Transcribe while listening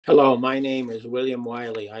Hello, my name is William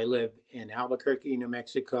Wiley. I live in Albuquerque, New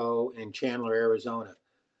Mexico, and Chandler, Arizona.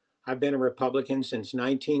 I've been a Republican since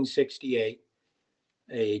 1968,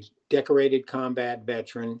 a decorated combat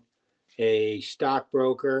veteran, a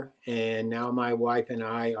stockbroker, and now my wife and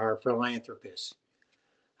I are philanthropists.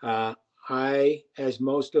 Uh, I, as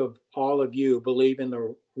most of all of you, believe in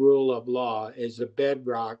the rule of law as the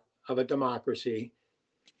bedrock of a democracy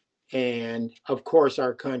and, of course,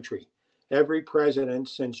 our country. Every president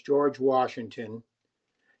since George Washington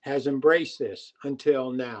has embraced this until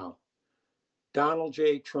now. Donald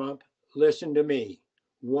J. Trump, listen to me.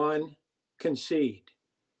 One, concede.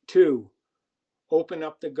 Two, open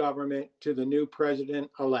up the government to the new president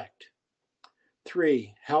elect.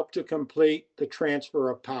 Three, help to complete the transfer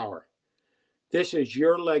of power. This is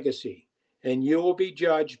your legacy, and you will be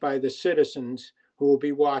judged by the citizens who will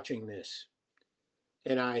be watching this.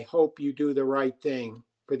 And I hope you do the right thing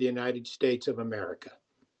for the United States of America.